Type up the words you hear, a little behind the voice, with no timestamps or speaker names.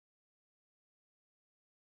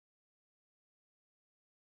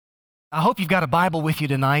I hope you've got a Bible with you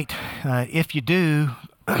tonight. If you do,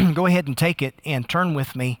 go ahead and take it and turn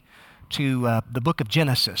with me to the book of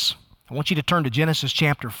Genesis. I want you to turn to Genesis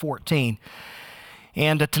chapter 14.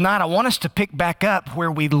 And tonight I want us to pick back up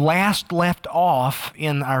where we last left off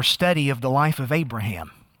in our study of the life of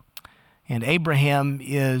Abraham. And Abraham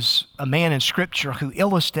is a man in Scripture who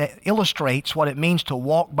illustrates what it means to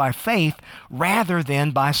walk by faith rather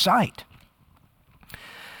than by sight.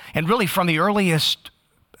 And really from the earliest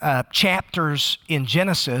chapters in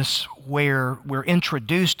Genesis where we're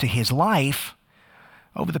introduced to his life,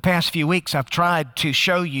 over the past few weeks I've tried to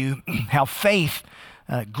show you how faith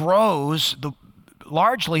grows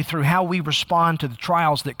largely through how we respond to the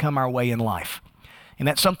trials that come our way in life. And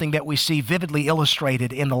that's something that we see vividly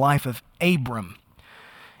illustrated in the life of Abram.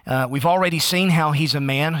 We've already seen how he's a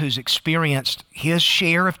man who's experienced his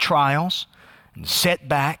share of trials and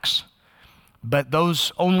setbacks, but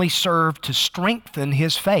those only serve to strengthen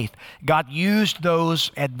his faith. God used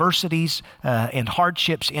those adversities and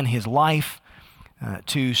hardships in his life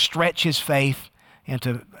to stretch his faith and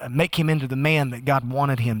to make him into the man that God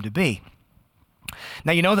wanted him to be.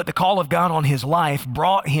 Now, you know that the call of God on his life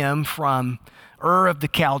brought him from Ur of the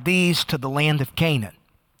Chaldees to the land of Canaan.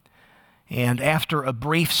 And after a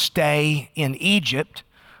brief stay in Egypt,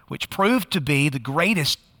 which proved to be the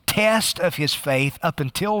greatest test of his faith up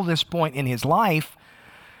until this point in his life,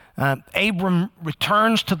 Abram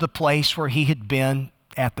returns to the place where he had been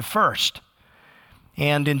at the first.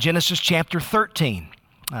 And in Genesis chapter 13,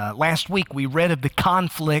 last week we read of the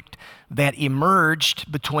conflict that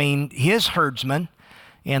emerged between his herdsmen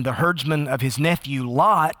and the herdsman of his nephew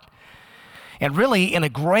Lot. And really, in a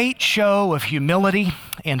great show of humility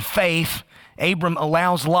and faith, Abram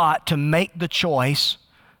allows Lot to make the choice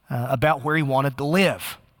about where he wanted to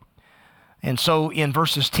live. And so in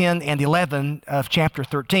verses 10 and 11 of chapter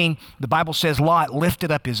 13, the Bible says Lot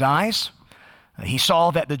lifted up his eyes. He saw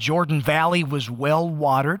that the Jordan Valley was well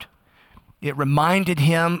watered. It reminded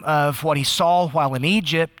him of what he saw while in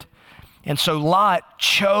Egypt. And so Lot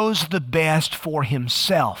chose the best for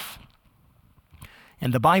himself.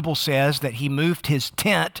 And the Bible says that he moved his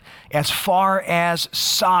tent as far as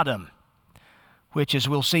Sodom, which, as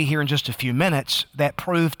we'll see here in just a few minutes, that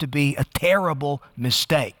proved to be a terrible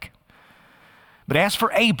mistake. But as for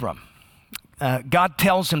Abram, God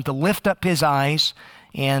tells him to lift up his eyes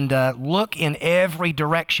and look in every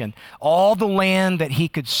direction, all the land that he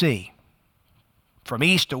could see. From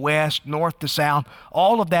east to west, north to south,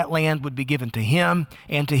 all of that land would be given to him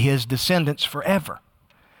and to his descendants forever.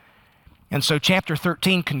 And so chapter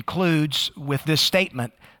 13 concludes with this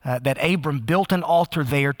statement that Abram built an altar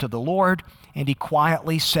there to the Lord, and he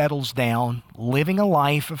quietly settles down, living a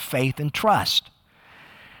life of faith and trust.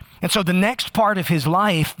 And so the next part of his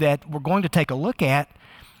life that we're going to take a look at,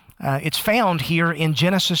 it's found here in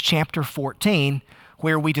Genesis chapter 14,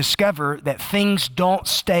 where we discover that things don't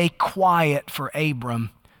stay quiet for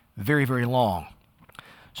Abram very, very long.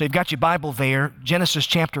 So you've got your Bible there, Genesis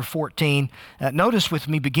chapter 14. Notice with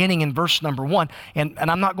me beginning in verse number 1. And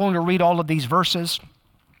I'm not going to read all of these verses.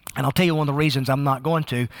 And I'll tell you one of the reasons I'm not going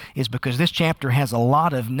to is because this chapter has a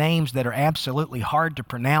lot of names that are absolutely hard to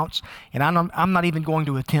pronounce. And I'm not even going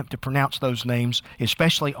to attempt to pronounce those names,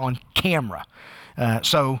 especially on camera.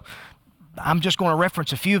 So I'm just going to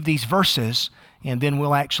reference a few of these verses, and then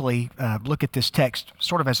we'll actually look at this text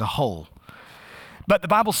sort of as a whole. But the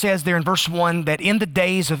Bible says there in verse 1 that in the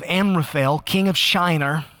days of Amraphel, king of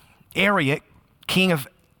Shinar, Arioch, king of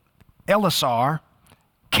Elasar,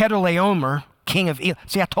 Chedorlaomer, king of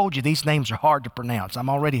See, I told you these names are hard to pronounce. I'm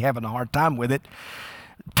already having a hard time with it.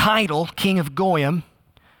 Tidal, king of Goyim.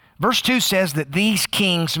 Verse 2 says that these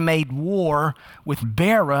kings made war with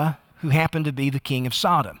Bera, who happened to be the king of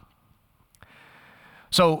Sodom.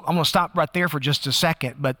 So I'm going to stop right there for just a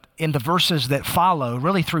second, but in the verses that follow,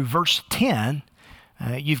 really through verse 10,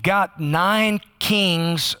 you've got 9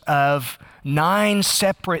 kings of 9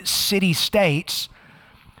 separate city-states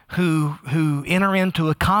who enter into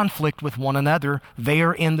a conflict with one another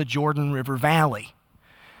there in the Jordan River Valley.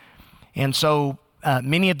 And so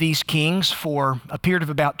many of these kings, for a period of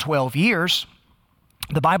about 12 years,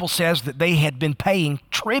 the Bible says that they had been paying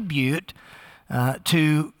tribute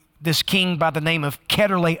to this king by the name of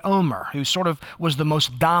Chedorlaomer, who sort of was the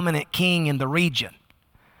most dominant king in the region.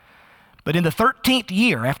 But in the 13th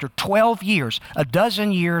year, after 12 years, a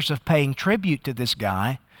dozen years of paying tribute to this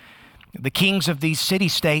guy, the kings of these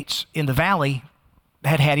city-states in the valley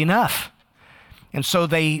had had enough. And so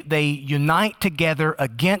they unite together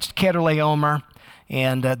against Chedorlaomer,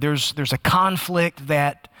 and there's a conflict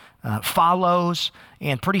that follows,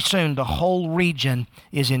 and pretty soon the whole region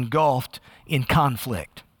is engulfed in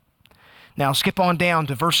conflict. Now skip on down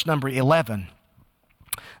to verse number 11.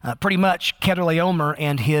 Pretty much Chedorlaomer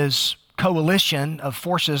and his coalition of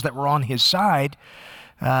forces that were on his side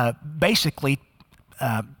basically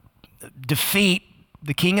defeat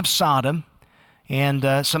the king of Sodom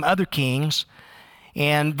and some other kings.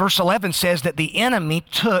 And verse 11 says that the enemy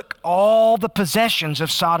took all the possessions of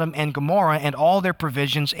Sodom and Gomorrah and all their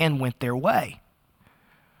provisions and went their way.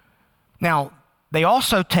 Now, they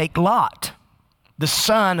also take Lot, the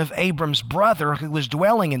son of Abram's brother who was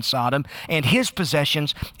dwelling in Sodom, and his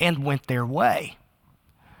possessions and went their way.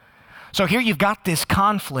 So here you've got this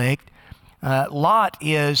conflict. Lot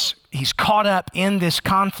he's caught up in this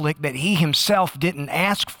conflict that he himself didn't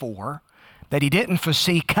ask for, that he didn't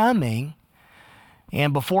foresee coming.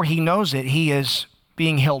 And before he knows it, he is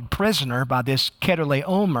being held prisoner by this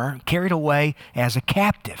Chedorlaomer, carried away as a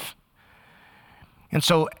captive. And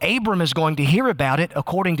so Abram is going to hear about it.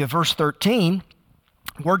 According to verse 13,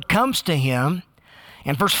 word comes to him.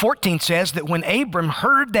 And verse 14 says that when Abram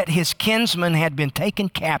heard that his kinsman had been taken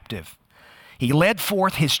captive, he led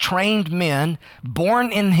forth his trained men,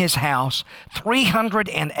 born in his house,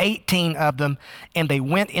 318 of them, and they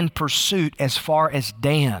went in pursuit as far as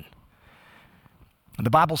Dan. The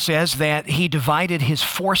Bible says that he divided his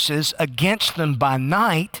forces against them by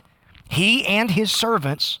night, he and his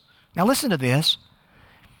servants. Now listen to this.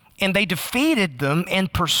 And they defeated them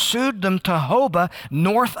and pursued them to Hobah,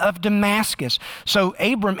 north of Damascus. So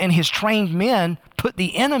Abram and his trained men put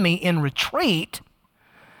the enemy in retreat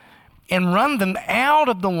and run them out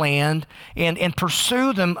of the land and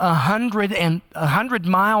pursue them 100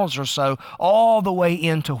 miles or so, all the way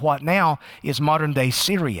into what now is modern-day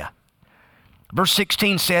Syria. Verse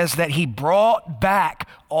 16 says that he brought back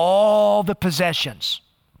all the possessions.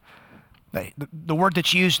 The word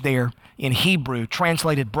that's used there in Hebrew,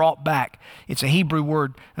 translated brought back, it's a Hebrew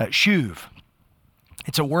word, shuv.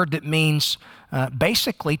 It's a word that means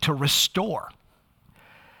basically to restore.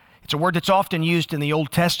 It's a word that's often used in the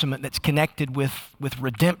Old Testament that's connected with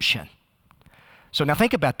redemption. So now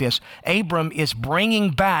think about this. Abram is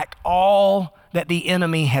bringing back all that the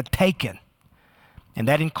enemy had taken. And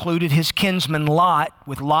that included his kinsman Lot,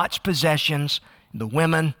 with Lot's possessions, the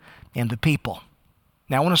women, and the people.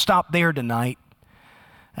 Now I want to stop there tonight.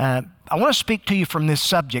 I want to speak to you from this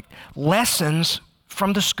subject, lessons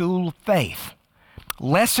from the school of faith.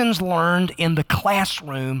 Lessons learned in the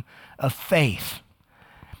classroom of faith.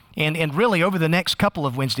 And really over the next couple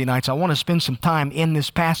of Wednesday nights, I want to spend some time in this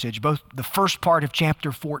passage, both the first part of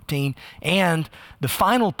chapter 14 and the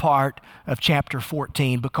final part of chapter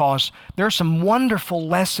 14, because there are some wonderful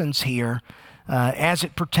lessons here as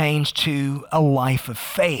it pertains to a life of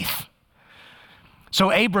faith.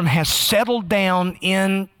 So Abram has settled down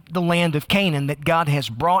in the land of Canaan that God has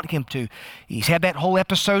brought him to. He's had that whole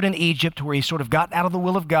episode in Egypt where he sort of got out of the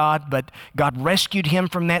will of God, but God rescued him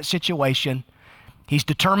from that situation. He's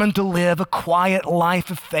determined to live a quiet life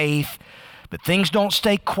of faith, but things don't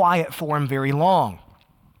stay quiet for him very long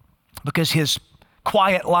because his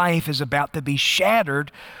quiet life is about to be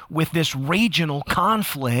shattered with this regional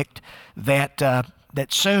conflict that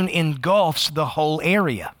soon engulfs the whole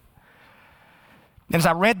area. And as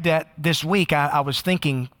I read that this week, I was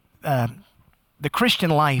thinking the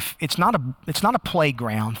Christian life, it's not a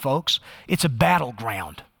playground, folks. It's a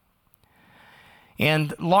battleground.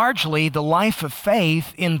 And largely, the life of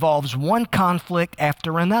faith involves one conflict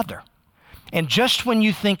after another. And just when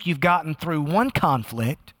you think you've gotten through one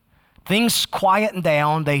conflict, things quieten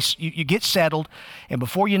down, you get settled, and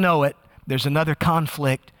before you know it, there's another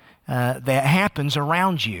conflict that happens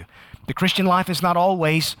around you. The Christian life is not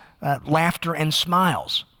always laughter and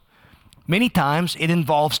smiles. Many times it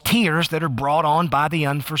involves tears that are brought on by the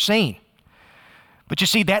unforeseen. But you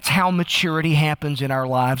see, that's how maturity happens in our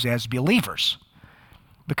lives as believers.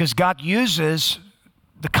 Because God uses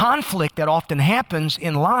the conflict that often happens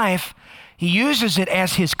in life, He uses it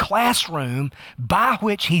as His classroom by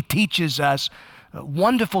which He teaches us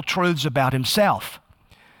wonderful truths about Himself.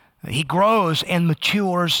 He grows and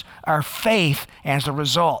matures our faith as a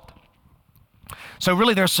result. So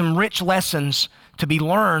really there's some rich lessons to be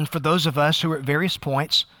learned for those of us who are at various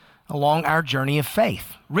points along our journey of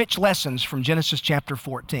faith. Rich lessons from Genesis chapter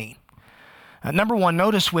 14. Number one,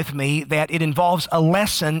 notice with me that it involves a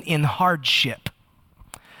lesson in hardship.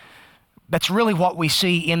 That's really what we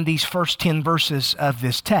see in these first 10 verses of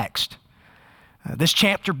this text. This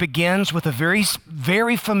chapter begins with a very,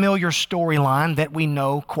 very familiar storyline that we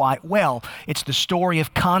know quite well. It's the story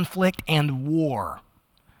of conflict and war.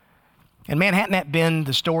 And man, hadn't that been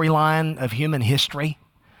the storyline of human history?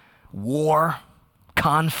 War,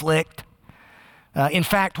 conflict. In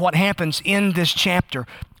fact, what happens in this chapter,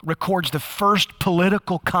 records the first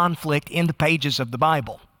political conflict in the pages of the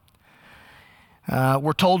Bible.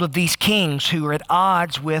 We're told of these kings who are at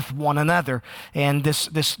odds with one another, and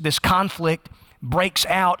this conflict breaks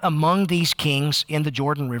out among these kings in the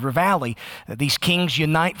Jordan River Valley. These kings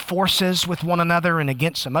unite forces with one another and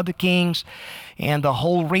against some other kings, and the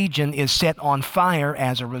whole region is set on fire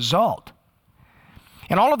as a result.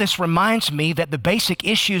 And all of this reminds me that the basic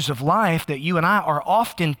issues of life that you and I are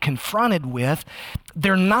often confronted with,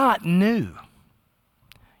 they're not new.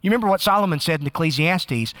 You remember what Solomon said in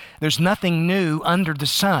Ecclesiastes, there's nothing new under the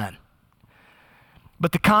sun.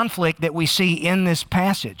 But the conflict that we see in this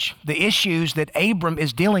passage, the issues that Abram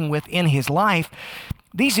is dealing with in his life,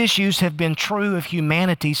 these issues have been true of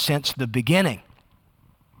humanity since the beginning.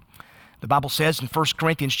 The Bible says in 1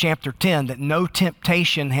 Corinthians chapter 10 that no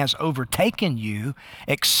temptation has overtaken you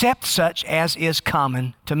except such as is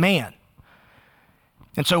common to man.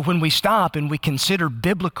 And so when we stop and we consider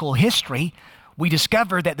biblical history, we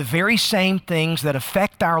discover that the very same things that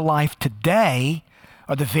affect our life today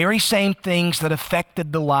are the very same things that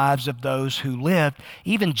affected the lives of those who lived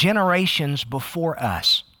even generations before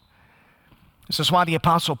us. This is why the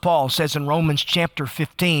Apostle Paul says in Romans chapter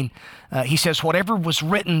 15, he says, whatever was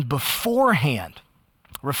written beforehand,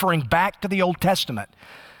 referring back to the Old Testament,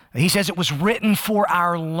 he says it was written for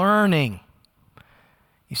our learning.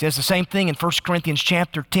 He says the same thing in 1 Corinthians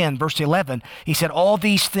chapter 10, verse 11. He said, all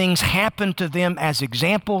these things happened to them as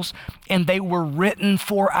examples, and they were written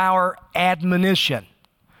for our admonition.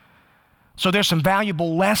 So there's some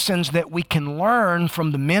valuable lessons that we can learn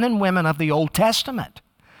from the men and women of the Old Testament.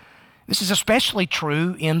 This is especially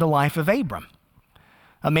true in the life of Abram,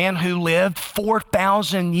 a man who lived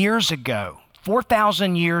 4,000 years ago,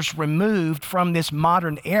 4,000 years removed from this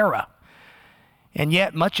modern era. And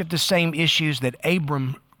yet much of the same issues that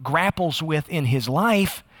Abram grapples with in his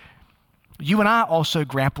life, you and I also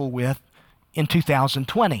grapple with in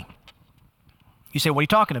 2020. You say, what are you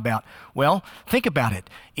talking about? Well, think about it.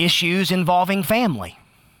 Issues involving family.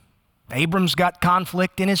 Abram's got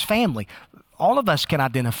conflict in his family. All of us can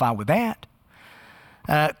identify with that.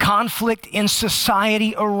 Conflict in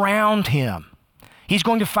society around him. He's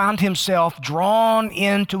going to find himself drawn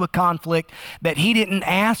into a conflict that he didn't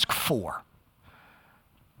ask for.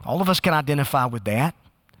 All of us can identify with that.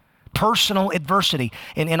 Personal adversity,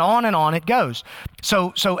 and on it goes.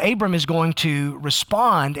 So Abram is going to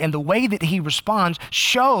respond, and the way that he responds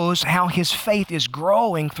shows how his faith is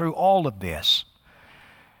growing through all of this.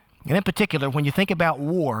 And in particular, when you think about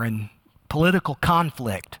war and political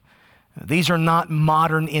conflict, these are not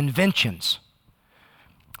modern inventions,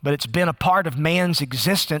 but it's been a part of man's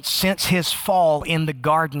existence since his fall in the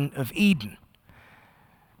Garden of Eden.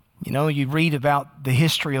 You know, you read about the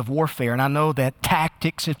history of warfare, and I know that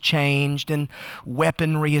tactics have changed and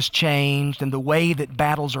weaponry has changed and the way that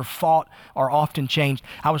battles are fought are often changed.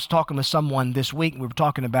 I was talking with someone this week, and we were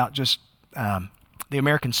talking about just the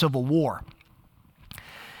American Civil War.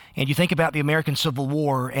 And you think about the American Civil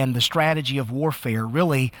War and the strategy of warfare,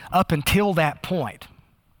 really up until that point,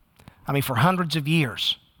 I mean, for hundreds of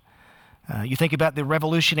years. You think about the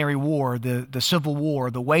Revolutionary War, the Civil War,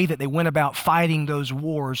 the way that they went about fighting those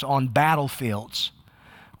wars on battlefields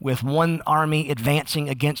with one army advancing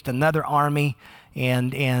against another army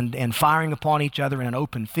and firing upon each other in an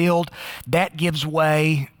open field. That gives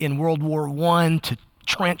way in World War I to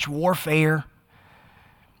trench warfare.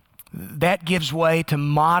 That gives way to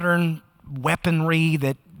modern weaponry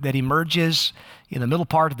that emerges in the middle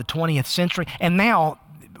part of the 20th century. And now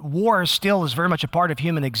war still is very much a part of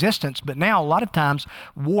human existence, but now a lot of times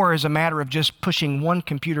war is a matter of just pushing one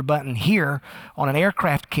computer button here on an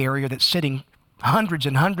aircraft carrier that's sitting hundreds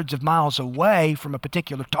and hundreds of miles away from a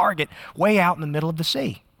particular target way out in the middle of the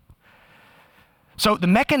sea. So the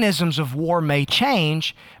mechanisms of war may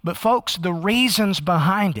change, but folks, the reasons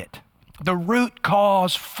behind it, the root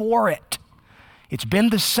cause for it, it's been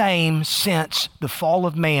the same since the fall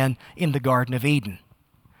of man in the Garden of Eden.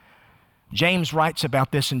 James writes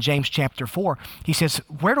about this in James chapter 4. He says,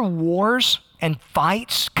 where do wars and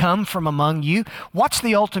fights come from among you? What's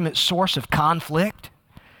the ultimate source of conflict?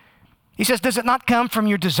 He says, does it not come from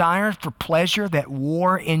your desire for pleasure that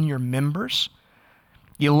war in your members?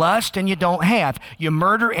 You lust and you don't have. You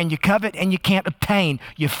murder and you covet and you can't obtain.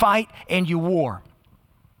 You fight and you war.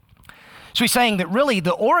 So he's saying that really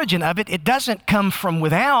the origin of it doesn't come from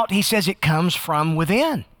without. He says it comes from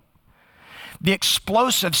within. The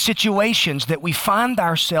explosive situations that we find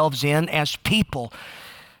ourselves in as people,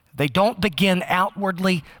 they don't begin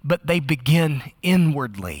outwardly, but they begin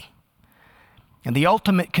inwardly. And the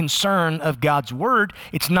ultimate concern of God's Word,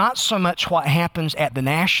 it's not so much what happens at the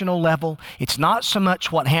national level, it's not so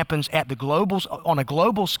much what happens at on a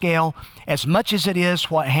global scale, as much as it is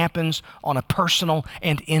what happens on a personal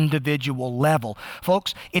and individual level.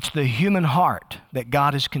 Folks, it's the human heart that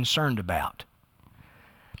God is concerned about.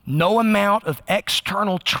 No amount of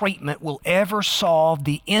external treatment will ever solve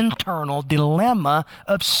the internal dilemma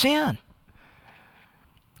of sin.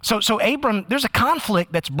 So Abram, there's a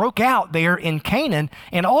conflict that's broke out there in Canaan,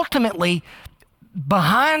 and ultimately,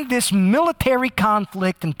 behind this military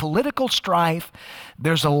conflict and political strife,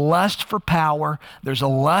 there's a lust for power, there's a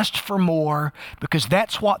lust for more, because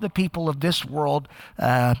that's what the people of this world,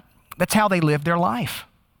 that's how they live their life.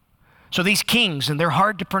 So these kings, and they're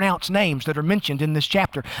hard to pronounce names that are mentioned in this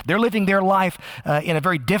chapter, they're living their life in a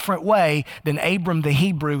very different way than Abram the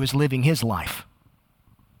Hebrew is living his life.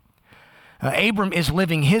 Abram is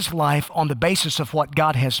living his life on the basis of what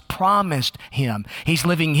God has promised him. He's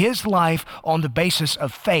living his life on the basis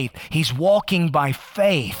of faith. He's walking by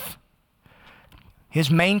faith. His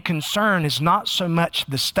main concern is not so much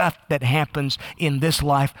the stuff that happens in this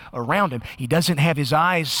life around him. He doesn't have his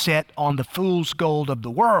eyes set on the fool's gold of the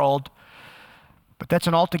world, but that's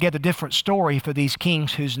an altogether different story for these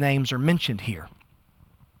kings whose names are mentioned here.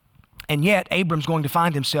 And yet, Abram's going to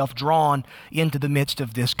find himself drawn into the midst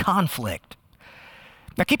of this conflict.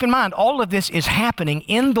 Now keep in mind, all of this is happening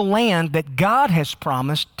in the land that God has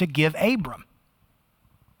promised to give Abram.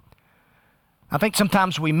 I think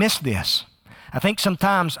sometimes we miss this. I think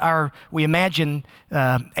sometimes we imagine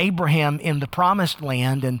Abraham in the promised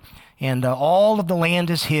land, and all of the land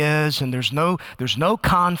is his, and there's no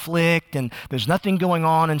conflict, and there's nothing going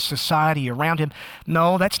on in society around him.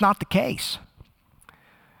 No, that's not the case.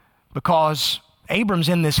 Because Abram's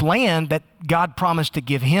in this land that God promised to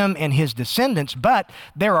give him and his descendants, but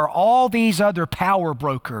there are all these other power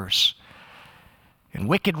brokers and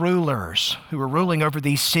wicked rulers who are ruling over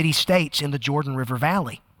these city-states in the Jordan River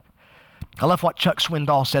Valley. I love what Chuck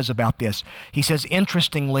Swindoll says about this. He says,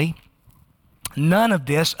 interestingly, none of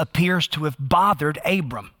this appears to have bothered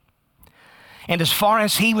Abram. And as far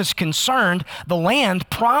as he was concerned, the land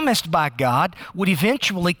promised by God would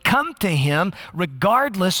eventually come to him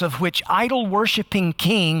regardless of which idol-worshiping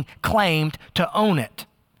king claimed to own it.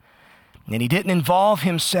 And he didn't involve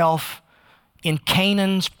himself in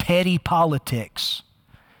Canaan's petty politics.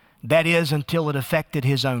 That is, until it affected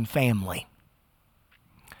his own family.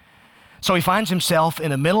 So he finds himself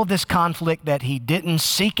in the middle of this conflict that he didn't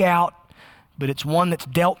seek out, but it's one that's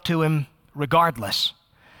dealt to him regardless.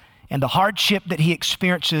 And the hardship that he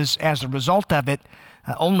experiences as a result of it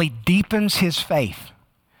only deepens his faith.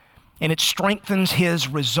 And it strengthens his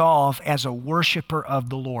resolve as a worshiper of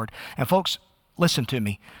the Lord. And folks, listen to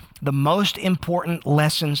me. The most important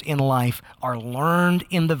lessons in life are learned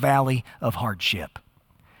in the valley of hardship.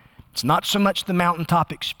 It's not so much the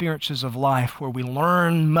mountaintop experiences of life where we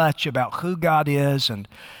learn much about who God is and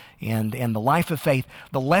the life of faith.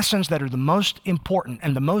 The lessons that are the most important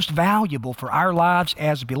and the most valuable for our lives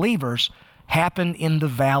as believers happen in the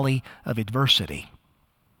valley of adversity.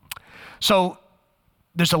 So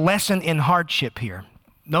there's a lesson in hardship here.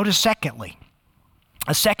 Notice secondly,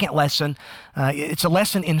 a second lesson, it's a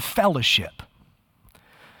lesson in fellowship.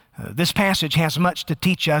 This passage has much to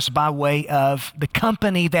teach us by way of the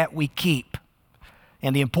company that we keep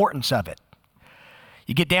and the importance of it.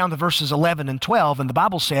 You get down to verses 11 and 12, and the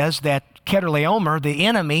Bible says that Kedorlaomer, the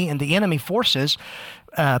enemy and the enemy forces,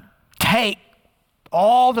 take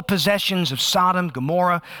all the possessions of Sodom,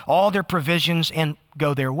 Gomorrah, all their provisions, and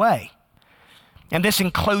go their way. And this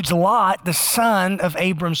includes Lot, the son of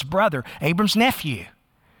Abram's brother, Abram's nephew.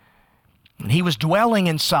 And he was dwelling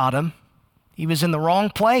in Sodom. He was in the wrong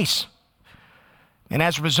place. And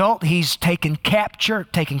as a result, he's taken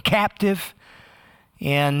captive,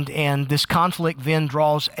 and this conflict then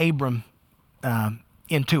draws Abram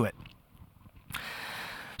into it.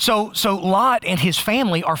 So Lot and his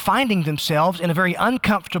family are finding themselves in a very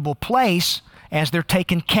uncomfortable place as they're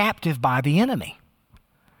taken captive by the enemy.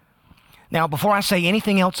 Now, before I say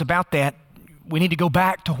anything else about that, we need to go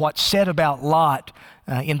back to what's said about Lot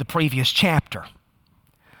in the previous chapter.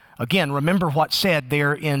 Again, remember what's said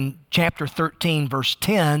there in chapter 13, verse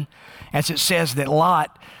 10, as it says that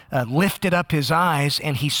Lot lifted up his eyes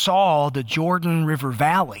and he saw the Jordan River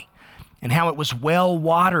Valley and how it was well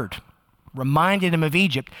watered, reminded him of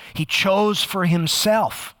Egypt. He chose for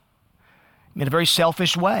himself in a very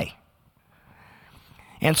selfish way.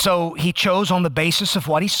 And so he chose on the basis of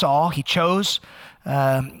what he saw. He chose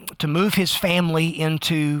to move his family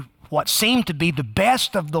into what seemed to be the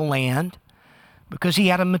best of the land because he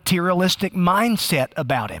had a materialistic mindset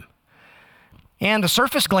about him. And the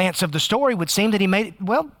surface glance of the story would seem that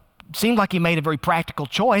seemed like he made a very practical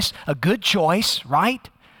choice, a good choice, right?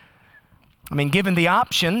 I mean, given the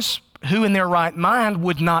options, who in their right mind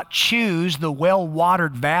would not choose the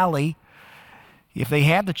well-watered valley if they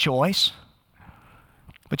had the choice?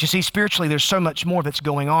 But you see, spiritually, there's so much more that's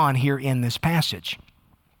going on here in this passage.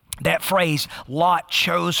 That phrase, Lot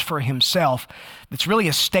chose for himself, it's really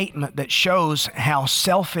a statement that shows how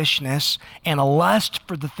selfishness and a lust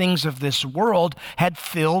for the things of this world had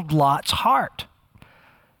filled Lot's heart.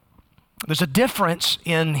 There's a difference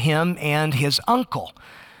in him and his uncle.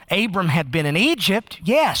 Abram had been in Egypt,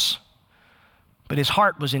 yes, but his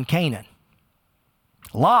heart was in Canaan.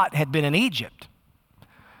 Lot had been in Egypt.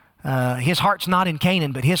 His heart's not in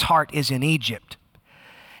Canaan, but his heart is in Egypt.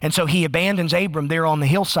 And so he abandons Abram there on the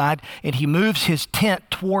hillside, and he moves his tent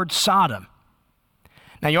towards Sodom.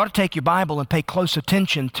 Now, you ought to take your Bible and pay close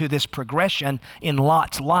attention to this progression in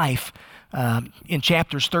Lot's life in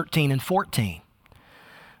chapters 13 and 14.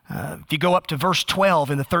 If you go up to verse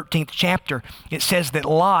 12 in the 13th chapter, it says that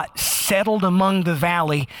Lot settled among the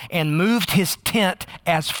valley and moved his tent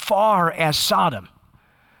as far as Sodom.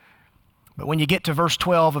 But when you get to verse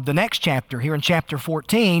 12 of the next chapter, here in chapter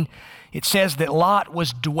 14, it says that Lot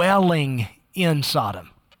was dwelling in Sodom.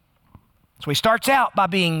 So he starts out by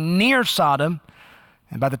being near Sodom,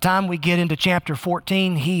 and by the time we get into chapter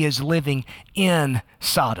 14, he is living in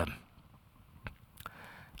Sodom.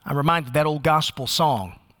 I'm reminded of that old gospel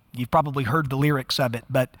song. You've probably heard the lyrics of it,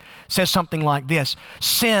 but it says something like this: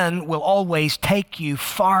 sin will always take you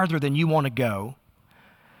farther than you want to go,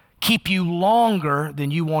 keep you longer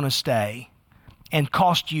than you want to stay, and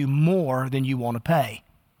cost you more than you want to pay.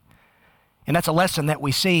 And that's a lesson that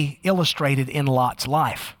we see illustrated in Lot's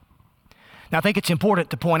life. Now, I think it's important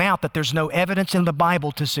to point out that there's no evidence in the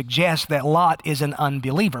Bible to suggest that Lot is an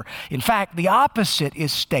unbeliever. In fact, the opposite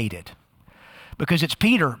is stated. Because it's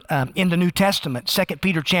Peter in the New Testament, 2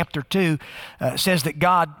 Peter chapter 2, says that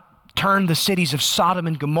God turned the cities of Sodom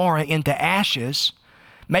and Gomorrah into ashes,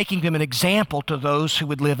 making them an example to those who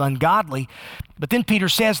would live ungodly. But then Peter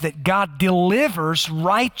says that God delivers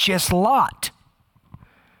righteous Lot.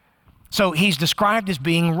 So he's described as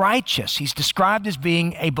being righteous. He's described as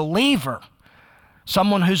being a believer,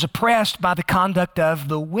 someone who's oppressed by the conduct of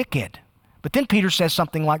the wicked. But then Peter says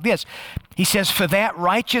something like this. He says, "For that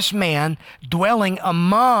righteous man dwelling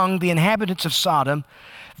among the inhabitants of Sodom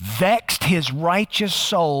vexed his righteous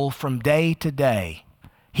soul from day to day,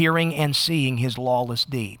 hearing and seeing his lawless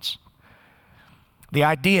deeds." The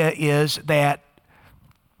idea is that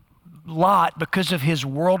Lot, because of his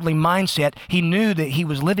worldly mindset, he knew that he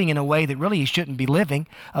was living in a way that really he shouldn't be living,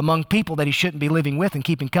 among people that he shouldn't be living with and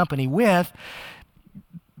keeping company with.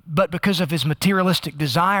 But because of his materialistic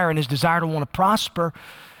desire and his desire to want to prosper,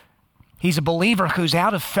 he's a believer who's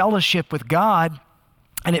out of fellowship with God,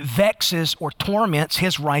 and it vexes or torments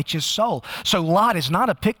his righteous soul. So Lot is not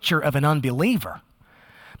a picture of an unbeliever,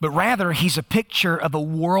 but rather he's a picture of a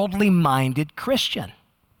worldly-minded Christian.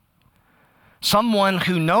 Someone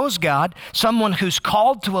who knows God, someone who's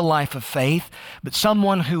called to a life of faith, but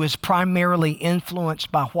someone who is primarily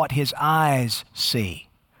influenced by what his eyes see.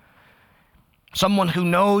 Someone who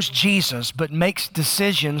knows Jesus but makes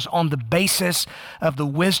decisions on the basis of the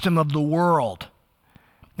wisdom of the world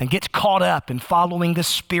and gets caught up in following the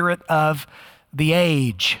spirit of the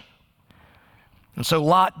age. And so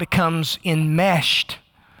Lot becomes enmeshed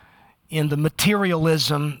in the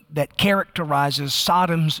materialism that characterizes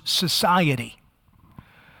Sodom's society.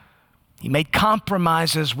 He made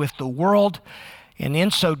compromises with the world, and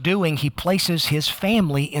in so doing, he places his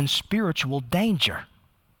family in spiritual danger.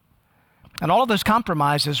 And all of those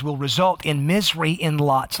compromises will result in misery in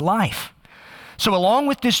Lot's life. So along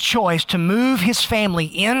with this choice to move his family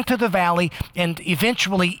into the valley and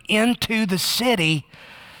eventually into the city,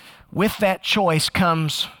 with that choice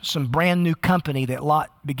comes some brand new company that Lot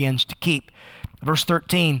begins to keep. Verse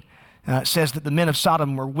 13 says that the men of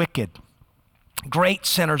Sodom were wicked, great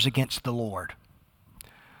sinners against the Lord.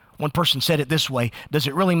 One person said it this way: does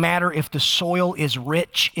it really matter if the soil is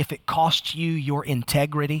rich if it costs you your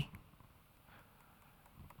integrity?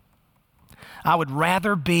 I would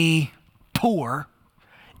rather be poor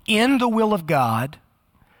in the will of God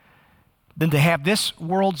than to have this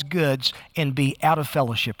world's goods and be out of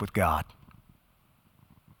fellowship with God.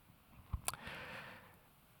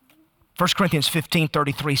 1 Corinthians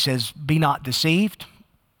 15:33 says, "Be not deceived.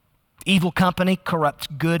 Evil company corrupts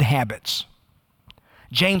good habits."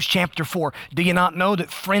 James chapter 4, "Do you not know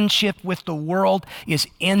that friendship with the world is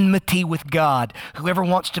enmity with God? Whoever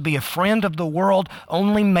wants to be a friend of the world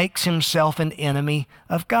only makes himself an enemy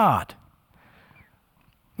of God."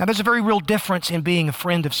 Now, there's a very real difference in being a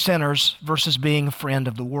friend of sinners versus being a friend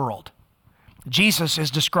of the world. Jesus is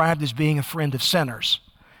described as being a friend of sinners,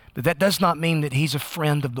 but that does not mean that he's a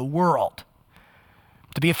friend of the world.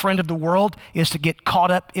 To be a friend of the world is to get caught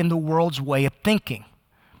up in the world's way of thinking,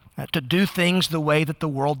 to do things the way that the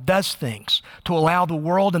world does things, to allow the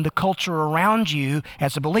world and the culture around you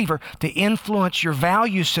as a believer to influence your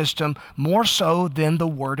value system more so than the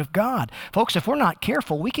Word of God. Folks, if we're not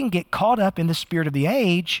careful, we can get caught up in the spirit of the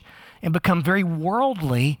age and become very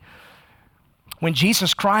worldly when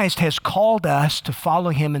Jesus Christ has called us to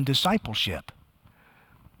follow him in discipleship.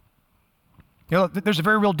 You know, there's a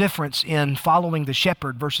very real difference in following the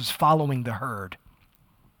shepherd versus following the herd.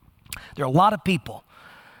 There are a lot of people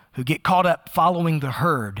who get caught up following the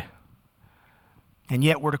herd, and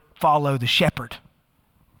yet we're to follow the shepherd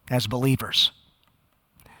as believers.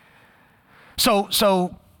 So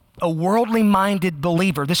a worldly-minded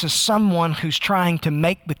believer, this is someone who's trying to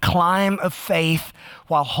make the climb of faith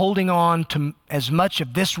while holding on to as much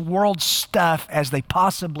of this world's stuff as they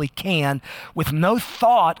possibly can with no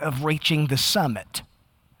thought of reaching the summit.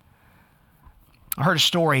 I heard a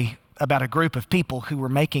story about a group of people who were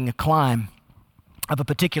making a climb of a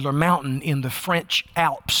particular mountain in the French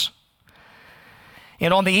Alps.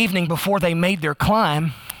 And on the evening before they made their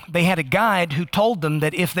climb, they had a guide who told them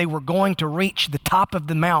that if they were going to reach the top of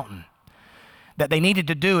the mountain, that they needed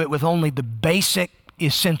to do it with only the basic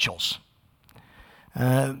essentials.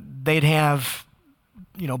 They'd have,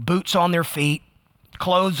 boots on their feet,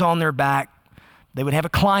 clothes on their back. They would have a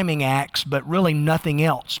climbing axe, but really nothing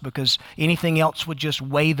else, because anything else would just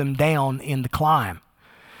weigh them down in the climb.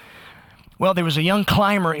 Well, there was a young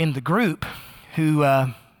climber in the group who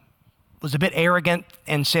was a bit arrogant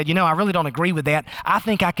and said, I really don't agree with that. I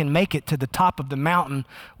think I can make it to the top of the mountain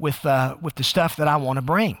with the stuff that I want to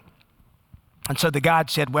bring. And so the guide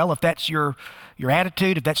said, well, if that's your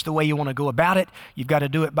attitude, if that's the way you want to go about it, you've got to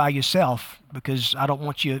do it by yourself, because I don't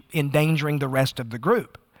want you endangering the rest of the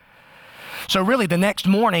group. So really the next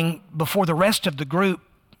morning, before the rest of the group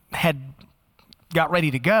had got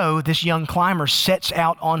ready to go, this young climber sets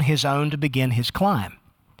out on his own to begin his climb.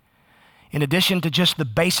 In addition to just the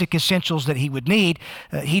basic essentials that he would need,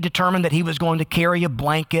 he determined that he was going to carry a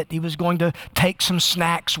blanket. He was going to take some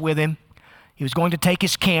snacks with him. He was going to take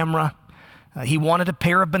his camera. He wanted a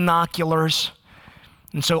pair of binoculars.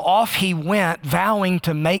 And so off he went, vowing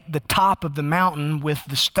to make the top of the mountain with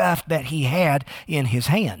the stuff that he had in his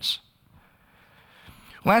hands.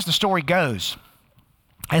 Well, as the story goes,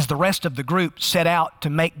 as the rest of the group set out to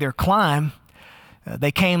make their climb,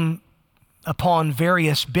 they came upon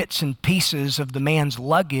various bits and pieces of the man's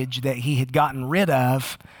luggage that he had gotten rid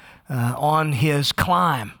of on his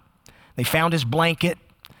climb. They found his blanket.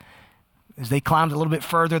 As they climbed a little bit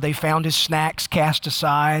further, they found his snacks cast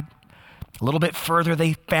aside. A little bit further,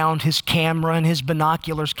 they found his camera and his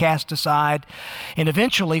binoculars cast aside. And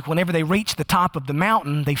eventually, whenever they reached the top of the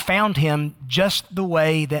mountain, they found him just the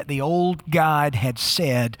way that the old guide had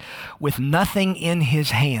said, with nothing in his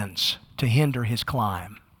hands to hinder his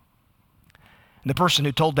climb. And the person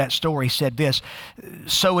who told that story said this,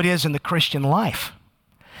 so it is in the Christian life.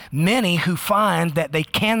 Many who find that they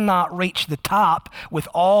cannot reach the top with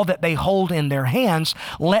all that they hold in their hands,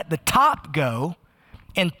 let the top go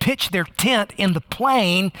and pitch their tent in the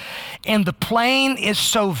plain, and the plain is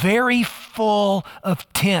so very full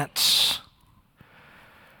of tents.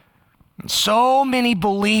 And so many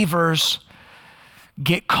believers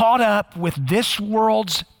get caught up with this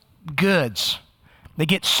world's goods. They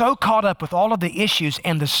get so caught up with all of the issues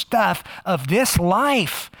and the stuff of this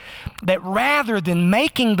life that rather than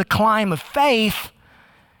making the climb of faith,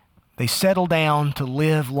 they settle down to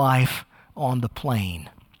live life on the plain.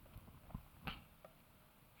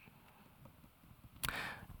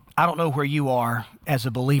 I don't know where you are as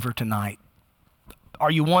a believer tonight.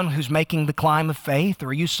 Are you one who's making the climb of faith, or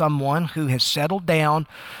are you someone who has settled down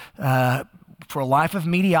for a life of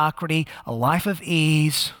mediocrity, a life of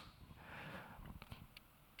ease,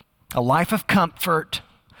 a life of comfort,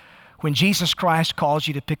 when Jesus Christ calls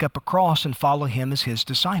you to pick up a cross and follow him as his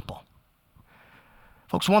disciple?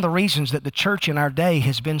 Folks, one of the reasons that the church in our day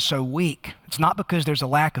has been so weak, it's not because there's a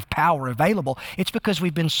lack of power available, it's because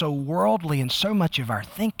we've been so worldly in so much of our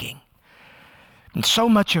thinking and so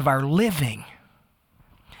much of our living.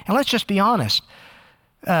 And let's just be honest,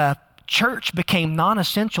 church became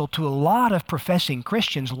non-essential to a lot of professing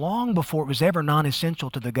Christians long before it was ever non-essential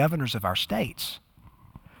to the governors of our states.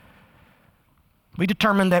 We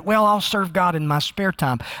determined that, I'll serve God in my spare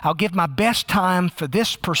time. I'll give my best time for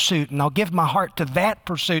this pursuit, and I'll give my heart to that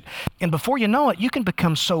pursuit. And before you know it, you can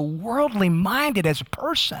become so worldly minded as a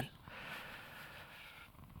person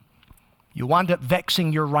You'll wind up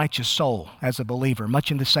vexing your righteous soul as a believer,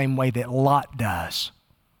 much in the same way that Lot does.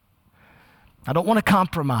 I don't want to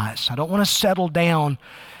compromise. I don't want to settle down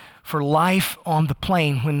for life on the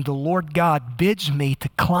plain when the Lord God bids me to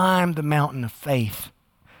climb the mountain of faith.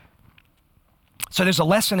 So there's a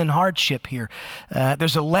lesson in hardship here.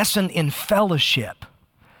 There's a lesson in fellowship.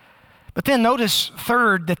 But then notice,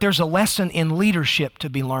 third, that there's a lesson in leadership to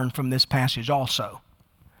be learned from this passage also.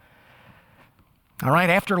 All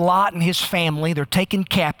right, after Lot and his family, they're taken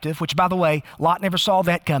captive, which, by the way, Lot never saw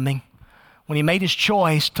that coming. When he made his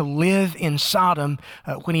choice to live in Sodom,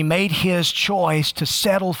 when he made his choice to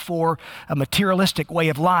settle for a materialistic way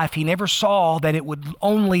of life, he never saw that it would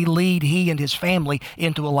only lead he and his family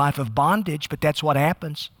into a life of bondage, but that's what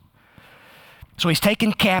happens. So he's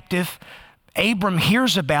taken captive. Abram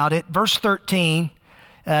hears about it. Verse 13,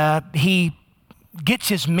 he gets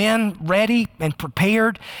his men ready and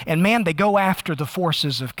prepared, and man, they go after the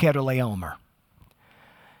forces of Chedorlaomer.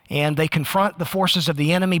 And they confront the forces of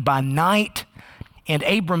the enemy by night, and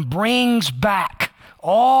Abram brings back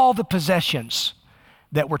all the possessions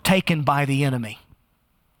that were taken by the enemy,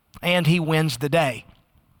 and he wins the day.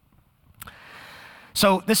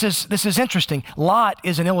 So this is interesting. Lot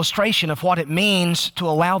is an illustration of what it means to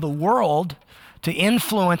allow the world to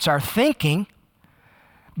influence our thinking,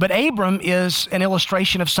 but Abram is an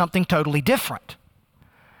illustration of something totally different.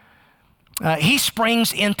 He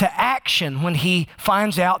springs into action when he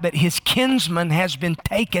finds out that his kinsman has been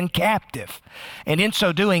taken captive. And in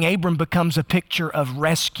so doing, Abram becomes a picture of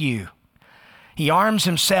rescue. He arms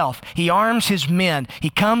himself. He arms his men. He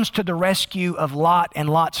comes to the rescue of Lot and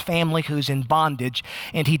Lot's family who's in bondage,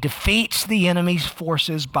 and he defeats the enemy's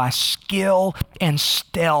forces by skill and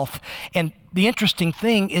stealth. And the interesting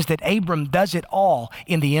thing is that Abram does it all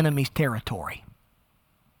in the enemy's territory.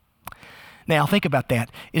 Now, think about that.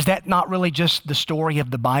 Is that not really just the story of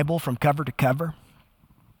the Bible from cover to cover?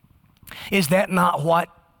 Is that not what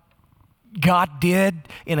God did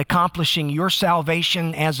in accomplishing your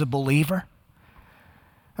salvation as a believer?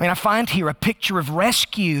 I mean, I find here a picture of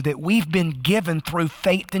rescue that we've been given through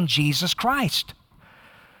faith in Jesus Christ.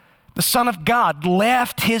 The Son of God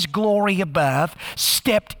left his glory above,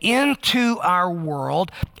 stepped into our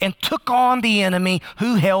world, and took on the enemy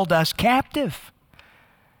who held us captive.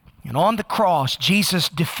 And on the cross, Jesus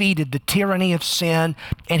defeated the tyranny of sin,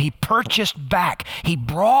 and he purchased back, he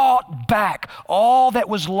brought back all that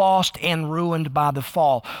was lost and ruined by the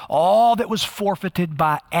fall. All that was forfeited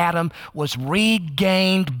by Adam was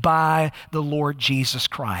regained by the Lord Jesus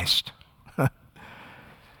Christ.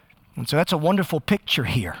 And so that's a wonderful picture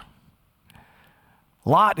here.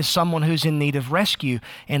 Lot is someone who's in need of rescue,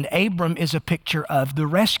 and Abram is a picture of the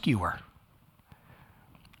rescuer.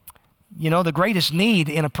 You know, the greatest need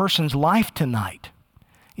in a person's life tonight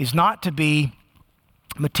is not to be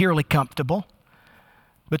materially comfortable,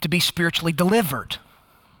 but to be spiritually delivered.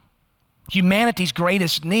 Humanity's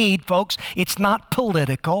greatest need, folks, it's not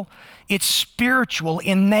political, it's spiritual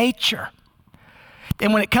in nature.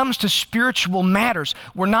 And when it comes to spiritual matters,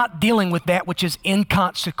 we're not dealing with that which is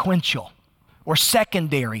inconsequential or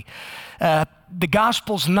secondary. The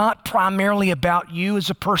gospel's not primarily about you as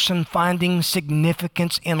a person finding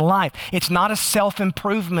significance in life. It's not a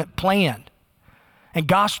self-improvement plan. And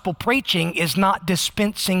gospel preaching is not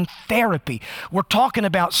dispensing therapy. We're talking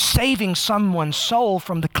about saving someone's soul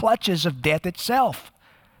from the clutches of death itself.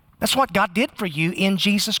 That's what God did for you in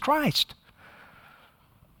Jesus Christ.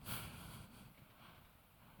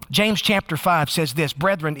 James chapter 5 says this,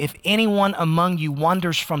 "Brethren, if anyone among you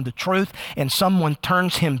wanders from the truth and someone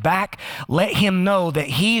turns him back, let him know that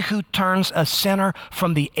he who turns a sinner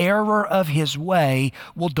from the error of his way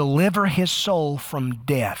will deliver his soul from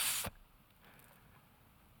death."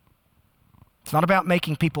 It's not about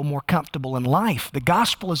making people more comfortable in life. The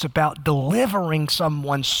gospel is about delivering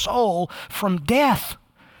someone's soul from death.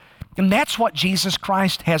 And that's what Jesus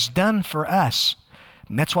Christ has done for us.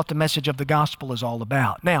 And that's what the message of the gospel is all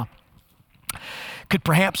about. Now, could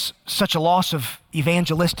perhaps such a loss of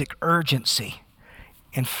evangelistic urgency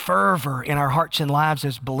and fervor in our hearts and lives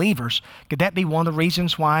as believers, could that be one of the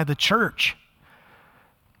reasons why the church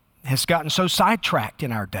has gotten so sidetracked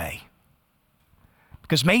in our day?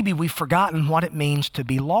 Because maybe we've forgotten what it means to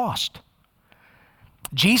be lost.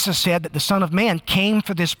 Jesus said that the Son of Man came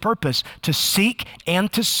for this purpose, to seek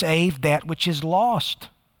and to save that which is lost.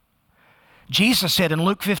 Jesus said in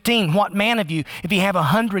Luke 15, "What man of you, if he have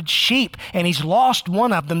 100 sheep and he's lost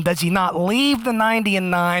one of them, does he not leave the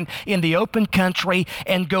 99 in the open country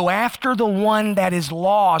and go after the one that is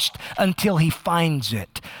lost until he finds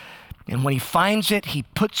it? And when he finds it, he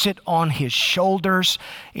puts it on his shoulders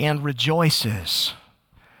and rejoices."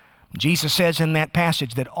 Jesus says in that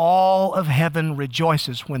passage that all of heaven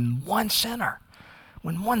rejoices when one sinner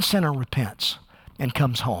repents and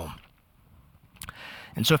comes home.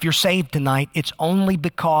 And so if you're saved tonight, it's only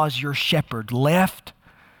because your shepherd left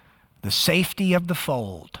the safety of the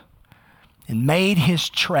fold and made his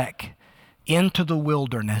trek into the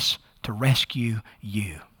wilderness to rescue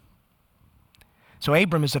you. So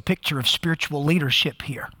Abram is a picture of spiritual leadership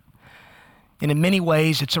here. And in many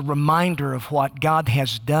ways, it's a reminder of what God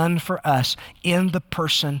has done for us in the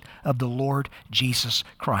person of the Lord Jesus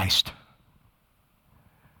Christ.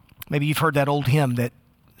 Maybe you've heard that old hymn that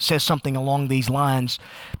says something along these lines.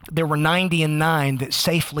 There were 99 that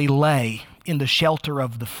safely lay in the shelter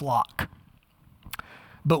of the flock,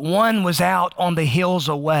 but one was out on the hills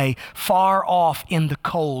away, far off in the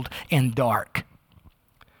cold and dark.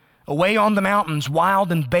 Away on the mountains,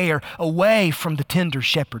 wild and bare, away from the tender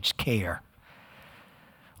shepherd's care.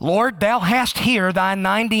 Lord, thou hast here thy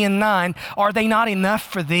 99. Are they not enough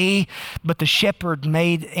for thee? But the shepherd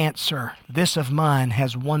made answer, this of mine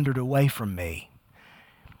has wandered away from me.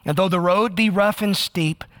 And though the road be rough and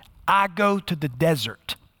steep, I go to the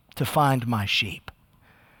desert to find my sheep.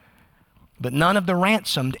 But none of the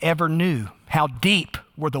ransomed ever knew how deep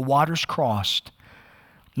were the waters crossed,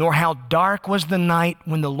 nor how dark was the night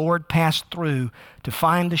when the Lord passed through to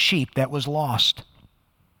find the sheep that was lost.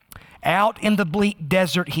 Out in the bleak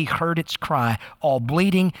desert he heard its cry, all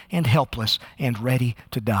bleeding and helpless and ready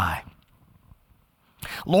to die.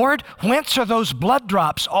 Lord, whence are those blood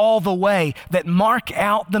drops all the way that mark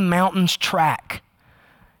out the mountain's track?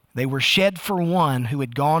 They were shed for one who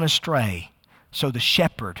had gone astray, so the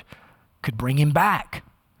shepherd could bring him back.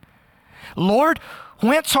 Lord,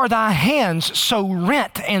 whence are thy hands so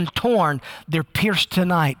rent and torn? They're pierced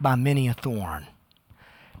tonight by many a thorn.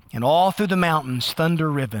 And all through the mountains,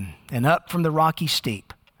 thunder riven, and up from the rocky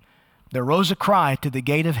steep, there rose a cry to the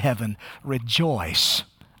gate of heaven, rejoice,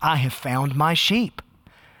 I have found my sheep.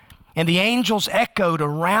 And the angels echoed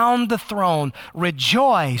around the throne,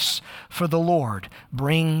 rejoice, for the Lord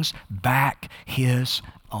brings back his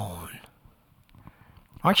own.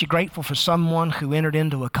 Aren't you grateful for someone who entered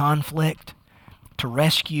into a conflict to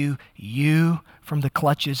rescue you from the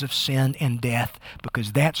clutches of sin and death?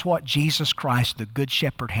 Because that's what Jesus Christ, the Good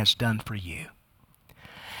Shepherd, has done for you.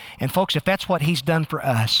 And folks, if that's what he's done for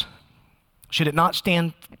us, should it not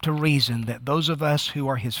stand to reason that those of us who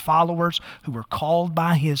are his followers, who are called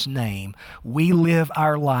by his name, we live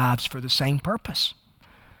our lives for the same purpose?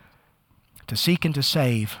 To seek and to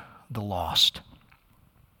save the lost.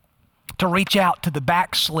 To reach out to the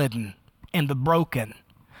backslidden and the broken,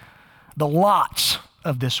 the lots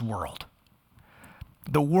of this world.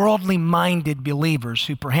 The worldly minded believers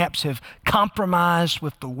who perhaps have compromised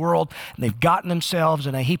with the world and they've gotten themselves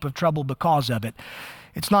in a heap of trouble because of it.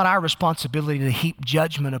 It's not our responsibility to heap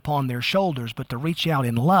judgment upon their shoulders, but to reach out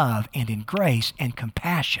in love and in grace and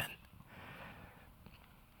compassion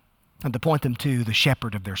and to point them to the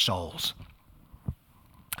shepherd of their souls.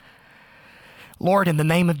 Lord, in the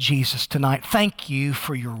name of Jesus tonight, thank you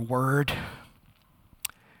for your word.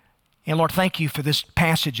 And Lord, thank you for this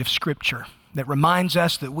passage of Scripture that reminds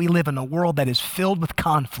us that we live in a world that is filled with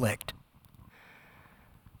conflict.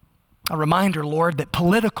 A reminder, Lord, that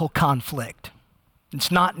political conflict, it's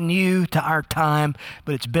not new to our time,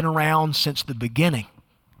 but it's been around since the beginning.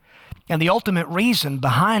 And the ultimate reason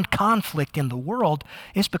behind conflict in the world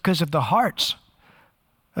is because of the hearts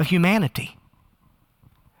of humanity.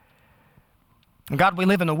 And God, we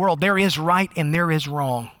live in a world, there is right and there is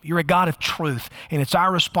wrong. You're a God of truth, and it's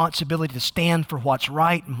our responsibility to stand for what's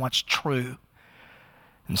right and what's true.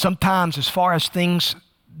 And sometimes, as far as things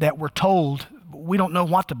that we're told, we don't know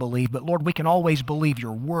what to believe, but Lord, we can always believe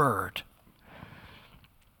your word.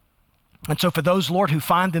 And so for those, Lord, who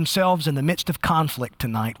find themselves in the midst of conflict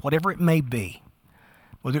tonight, whatever it may be,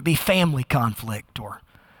 whether it be family conflict or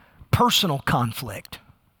personal conflict,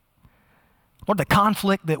 Lord, the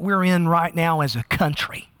conflict that we're in right now as a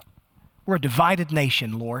country, we're a divided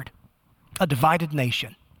nation, Lord, a divided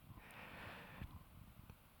nation.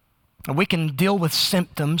 And we can deal with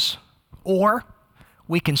symptoms, or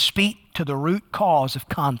we can speak to the root cause of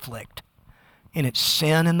conflict, and it's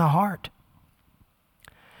sin in the heart.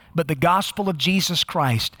 But the gospel of Jesus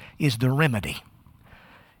Christ is the remedy.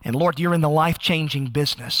 And Lord, you're in the life-changing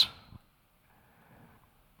business.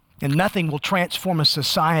 And nothing will transform a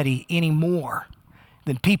society any more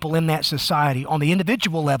than people in that society on the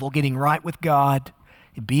individual level getting right with God,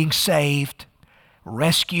 and being saved,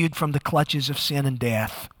 rescued from the clutches of sin and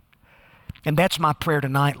death. And that's my prayer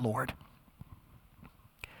tonight, Lord.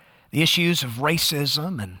 The issues of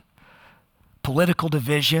racism and political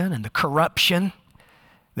division and the corruption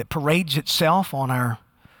that parades itself on our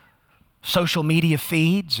social media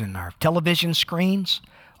feeds and our television screens.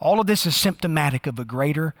 All of this is symptomatic of a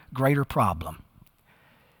greater problem.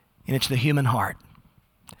 And it's the human heart.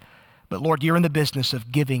 But Lord, you're in the business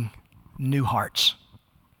of giving new hearts.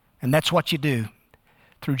 And that's what you do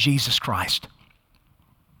through Jesus Christ.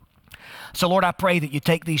 So Lord, I pray that you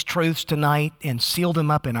take these truths tonight and seal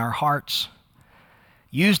them up in our hearts.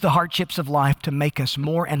 Use the hardships of life to make us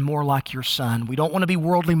more and more like your Son. We don't want to be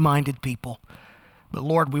worldly minded people, but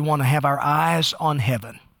Lord, we want to have our eyes on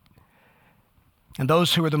heaven. And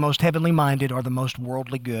those who are the most heavenly minded are the most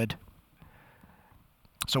worldly good.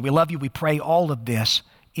 So we love you. We pray all of this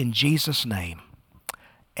in Jesus' name.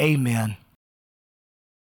 Amen